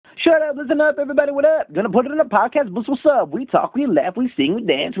Shut up, listen up, everybody, what up? Gonna put it in a podcast, boost, what's up? We talk, we laugh, we sing, we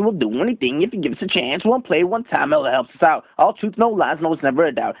dance, we'll do anything if you give us a chance. We'll play one time, it helps us out. All truth, no lies, no, it's never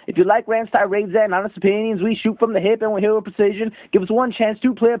a doubt. If you like rants, tirades, and honest opinions, we shoot from the hip and we hear with precision. Give us one chance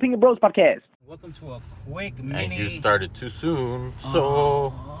to play Opinion Bros podcast. Welcome to a quick mini... And you started too soon,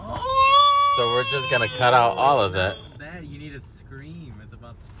 so we're just gonna cut out all of that. That you need to scream. It's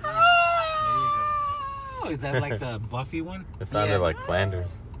about scream. Oh, is that like the Buffy one? It sounded like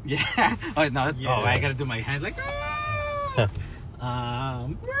Flanders. Yeah. Oh no. Yeah. Oh, I gotta do my hands like.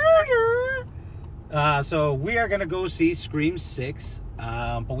 Murder. So we are gonna go see Scream 6.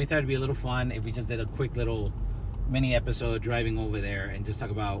 But we thought it'd be a little fun if we just did a quick little mini episode driving over there and just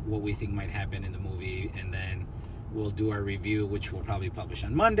talk about what we think might happen in the movie, and then we'll do our review, which we'll probably publish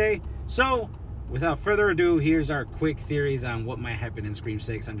on Monday. So without further ado, here's our quick theories on what might happen in Scream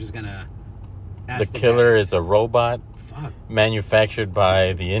 6. I'm just gonna ask The killer guys. is a robot Fuck. manufactured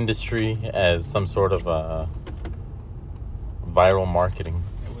by the industry as some sort of viral marketing.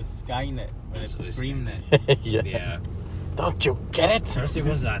 It was Skynet, but it's So it's ScreamNet. Yeah. Yeah. Don't you get it? First it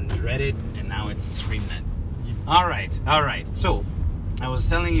was on Reddit, and now it's ScreamNet. All right. So, I was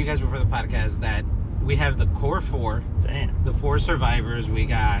telling you guys before the podcast that we have the core four, Damn. the four survivors. We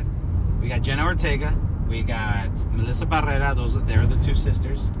got Jenna Ortega, we got Melissa Barrera. They're the two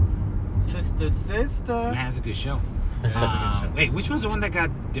sisters. Sister. Man, that's a good show. Yeah, Wait, which was the one that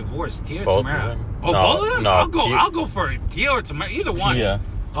got divorced? Tia or Both of Tamara? them. Oh, No, both of them? no, I'll go for it. Tia or Tamara, either one. Tia.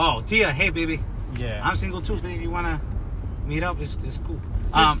 Oh, Tia, hey baby, Yeah. I'm single too, baby. You wanna meet up? It's cool.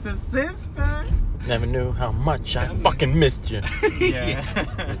 Sister. Never knew how much I fucking missed you.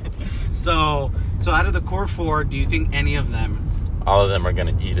 Yeah. So out of the core four, do you think any of them? All of them are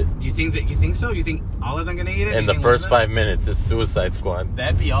gonna eat it. You think so? You think all of them gonna eat it? In You the think one first of them? 5 minutes, it's Suicide Squad.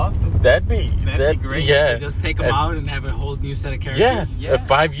 That'd be awesome. That'd be great. Yeah. Just take them And- out and have a whole new set of Yeah. characters. Yeah.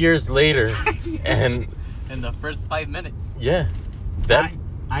 5 years later, and In the first 5 minutes. yeah, that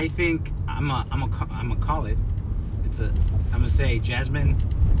I think I'm a call it. I'm gonna say Jasmine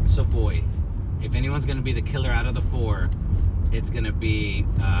Savoy. If anyone's gonna be the killer out of the four, it's gonna be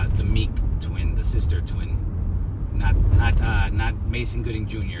the Meek twin, the sister twin, not Mason Gooding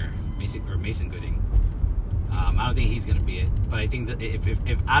Jr. Mason Gooding. I don't think he's gonna be it, but I think that if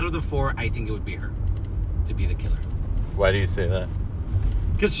out of the four, I think it would be her to be the killer. Why do you say that?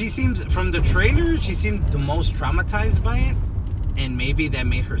 Because she seems, from the trailer, she seemed the most traumatized by it, and maybe that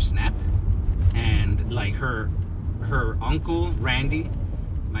made her snap. And like her uncle Randy,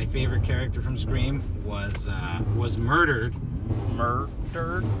 my favorite character from Scream, was murdered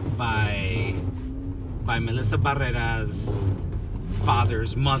by Melissa Barrera's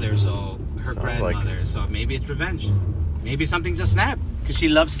father's mother, so her Sounds grandmother. like- So maybe it's revenge. Maybe something just snapped because she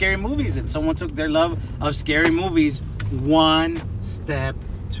loves scary movies, and someone took their love of scary movies one step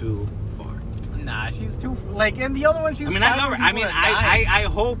too far. Nah, she's too... Like, in the other one, she's... I mean, I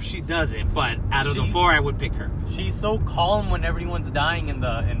hope she doesn't, but out of the She's- four, I would pick her. She's so calm when everyone's dying in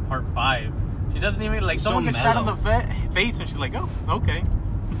part 5. She doesn't even... Like, She's someone so gets shot in the mellow. face, and she's like, oh, okay.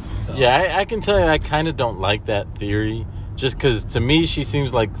 So, Yeah, I can tell you, I kind of don't like that theory. Just because to me, she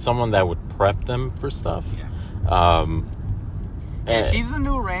seems like someone that would prep them for stuff. Yeah. Yeah, she's the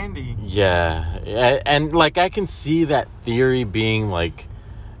new Randy. Yeah, and like I can see that theory being like,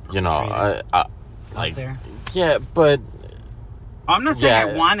 you know, out like there. yeah, but I'm not saying yeah,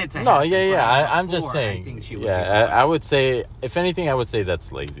 I want it to no, happen. yeah, but yeah. out of I'm four, just saying. I think she would Yeah, pick her. I would say, if anything, I would say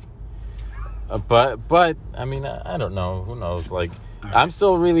that's lazy. But I mean, I don't know. Who knows? Like, Right. I'm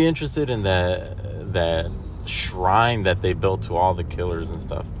still really interested in that shrine that they built to all the killers and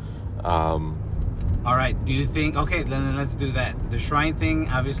stuff. All right. Do you think? Okay, then let's do that. The shrine thing.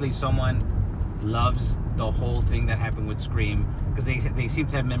 Obviously, someone loves the whole thing that happened with Scream because they seem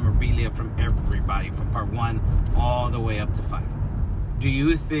to have memorabilia from everybody from part 1 all the way up to 5. Do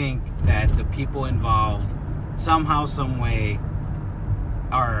you think that the people involved somehow, some way,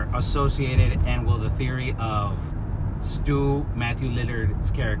 are associated, and will the theory of Matthew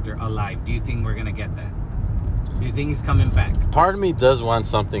Lillard's character alive? Do you think we're gonna get that? Do you think he's coming back? Part of me does want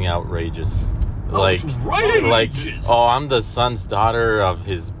something outrageous. Like, Outrageous. oh, I'm the son's daughter of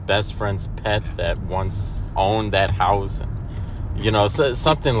his best friend's pet that once owned that house. And, you know,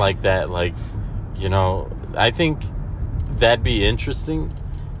 something like that. Like, you know, I think that'd be interesting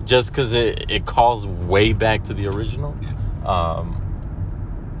just because it calls way back to the original. Yeah. All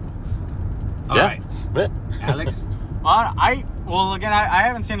right. Alex? Again, I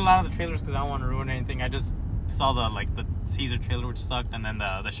haven't seen a lot of the trailers because I don't want to ruin anything. I just saw the teaser trailer, which sucked, and then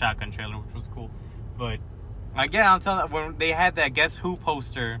the shotgun trailer, which was cool. But again, I'll tell you, when they had that Guess Who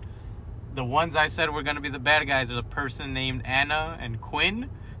poster, the ones I said were going to be the bad guys are the person named Anna and Quinn.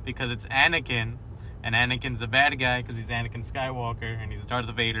 because it's Anakin, and Anakin's the bad guy because he's Anakin Skywalker and he's Darth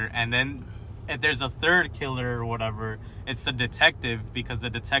Vader. And then if there's a third killer or whatever, it's the detective because the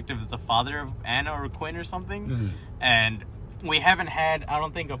detective is the father of Anna or Quinn or something. Mm. And we haven't had, I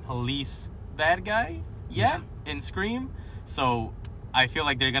don't think, a police bad guy yet in Scream. So I feel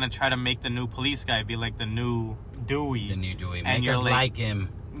like they're going to try to make the new police guy be like the new Dewey. The new Dewey. And Make us like him.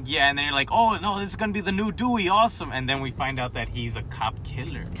 Yeah, and then you're like, oh, no, this is going to be the new Dewey. Awesome. And then we find out that he's a cop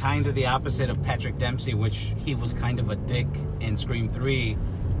killer. Kind of the opposite of Patrick Dempsey, which he was kind of a dick in Scream 3,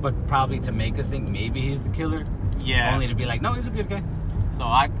 but probably to make us think maybe he's the killer. Yeah. Only to be like, no, he's a good guy. So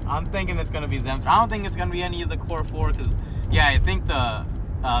I'm thinking it's going to be them. I don't think it's going to be any of the core four because, yeah, I think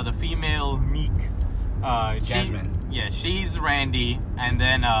the female Meek, Jasmine. She's Randy, and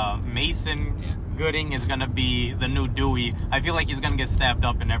then Mason Gooding is gonna be the new Dewey. I feel like he's gonna get stabbed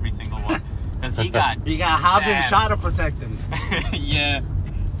up in every single one because he got Hobbs and Shaw to protect him. Yeah.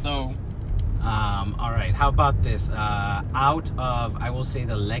 So. All right. How about this? Out of, I will say,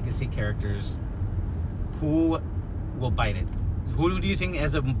 the legacy characters, who will bite it? Who do you think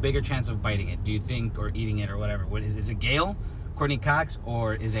has a bigger chance of biting it? Do you think, or eating it, or whatever? What is it? Gale, Courtney Cox,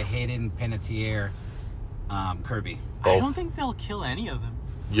 or is it Hayden Panettiere, Kirby? I don't think they'll kill any of them.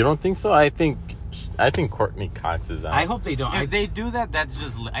 You don't think so? I think Courtney Cox is out. I hope they don't. If they do that,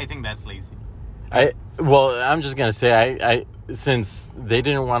 I think that's lazy. I'm just gonna say I since they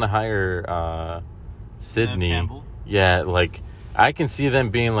didn't want to hire Sydney. Campbell? Yeah, like I can see them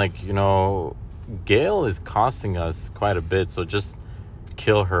being like, Gail is costing us quite a bit, so just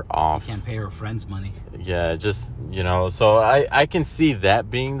kill her off. Can't pay her friends money. Yeah, just so I can see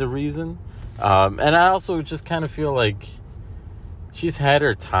that being the reason. And I also just kind of feel like she's had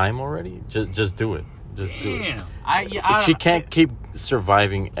her time already. Just do it. Just do it. She can't keep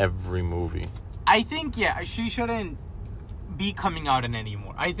surviving every movie. I think, she shouldn't be coming out in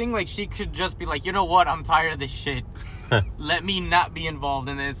anymore. I think, like, she could just be like, you know what? I'm tired of this shit. Let me not be involved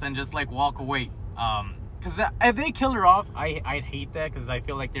in this and just, like, walk away. Because if they kill her off, I'd hate that because I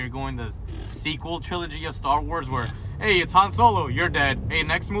feel like they're going the sequel trilogy of Star Wars where, hey, it's Han Solo, you're dead. Hey,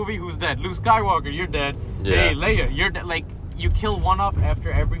 next movie, who's dead? Luke Skywalker, you're dead. Yeah. Hey, Leia, you're dead. Like, you kill one off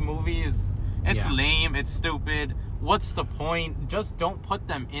after every movie it's lame, it's stupid. What's the point? Just don't put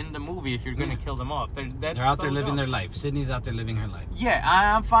them in the movie if you're going to kill them off. They're out there living their life. Sydney's out there living her life. Yeah,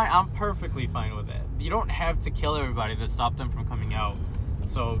 I'm fine. I'm perfectly fine with that. You don't have to kill everybody to stop them from coming out.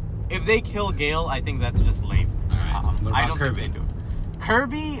 So if they kill Gale, I think that's just lame. All right. What about I don't Kirby? think they do.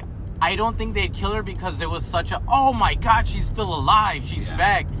 Kirby, I don't think they'd kill her because it was such a, oh my God, she's still alive. She's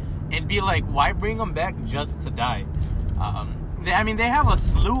back. It'd be like, why bring them back just to die? They have a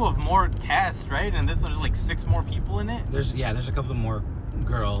slew of more casts, right? And there's like 6 more people in it. There's a couple more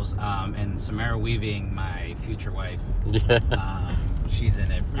girls, and Samara Weaving, my future wife. Yeah. She's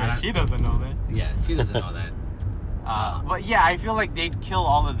in it. She doesn't know that. Yeah, she doesn't know that. But yeah, I feel like they'd kill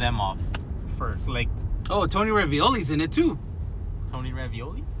all of them off first. Like, oh, Tony Ravioli's in it too. Tony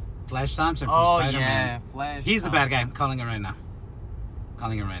Ravioli? Flash Thompson from Spider-Man. Yeah, Flash. He's the bad guy. I'm calling it right now.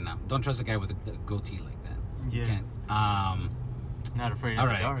 Don't trust a guy with a goatee like that. Yeah. You can't. Not afraid all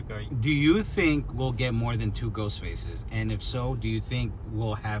of right. the dark, are you? Do you think we'll get more than 2 Ghostfaces? And if so, do you think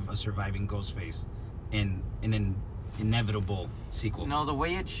we'll have a surviving Ghostface in an inevitable sequel? No, the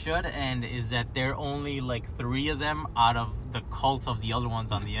way it should end is that there are only like 3 of them out of the cult of the other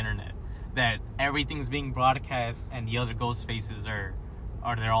ones on the internet. That everything's being broadcast and the other Ghostfaces are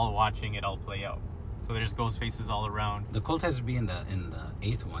they're all watching it all play out. So there's Ghostfaces all around. The cult has to be in the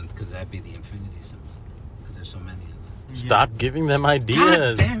 8th one because that'd be the infinity symbol because there's so many of them. Stop giving them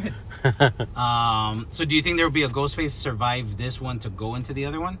ideas. God damn it. So do you think there will be a Ghostface survive this one to go into the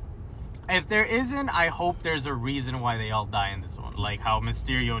other one? If there isn't, I hope there's a reason why they all die in this one. Like how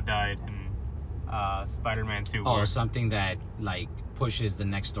Mysterio died in Spider-Man 2. Or something that like pushes the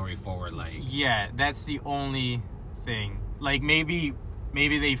next story forward. Like, yeah, that's the only thing. Like maybe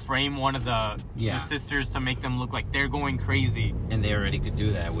they frame one of the sisters to make them look like they're going crazy. And they already could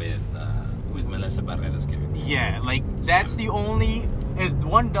do that with Melissa Barrera's character. Yeah, like that's the only. If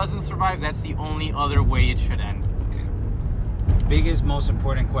one doesn't survive, that's the only other way it should end. Okay. Biggest, most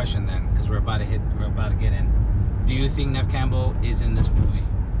important question then, because we're about to get in. Do you think Neve Campbell is in this movie?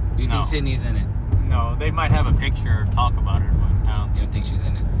 Do you think Sydney's in it? No, they might have a picture or talk about her, but I don't. You don't think she's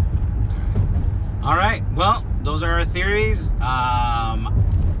in it? All right. Well, those are our theories.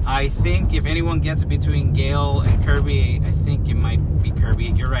 I think if anyone gets between Gale and Kirby, I think it might be Kirby.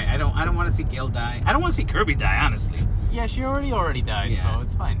 You're right. I don't want to see Gale die. I don't want to see Kirby die, honestly. Yeah, she already died, so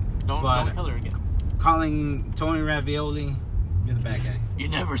it's fine. Don't kill her again. Calling Tony Ravioli, You're the bad guy. You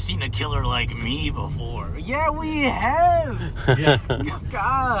never seen a killer like me before. Yeah, we have. Yeah.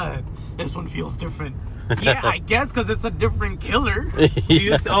 God, this one feels different. Yeah, I guess because it's a different killer. Do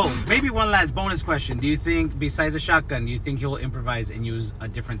you maybe one last bonus question. Do you think, besides a shotgun, do you think he'll improvise and use a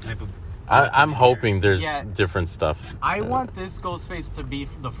different type of... I'm hoping there's Yeah. different stuff. I want this Ghostface to be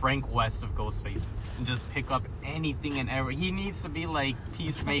the Frank West of Ghostfaces and just pick up anything and everything. He needs to be like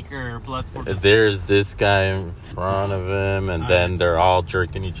Peacemaker, Bloodsport. There's this guy in front of him, and then they're all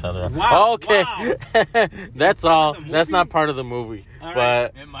jerking each other. Wow, Okay, that's all. of the That's movie? not part of the movie. All right.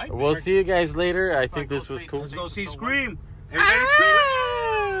 But It might be. we'll see you guys later. I think this was Ghostface cool. is Let's go see so Scream. Everybody scream.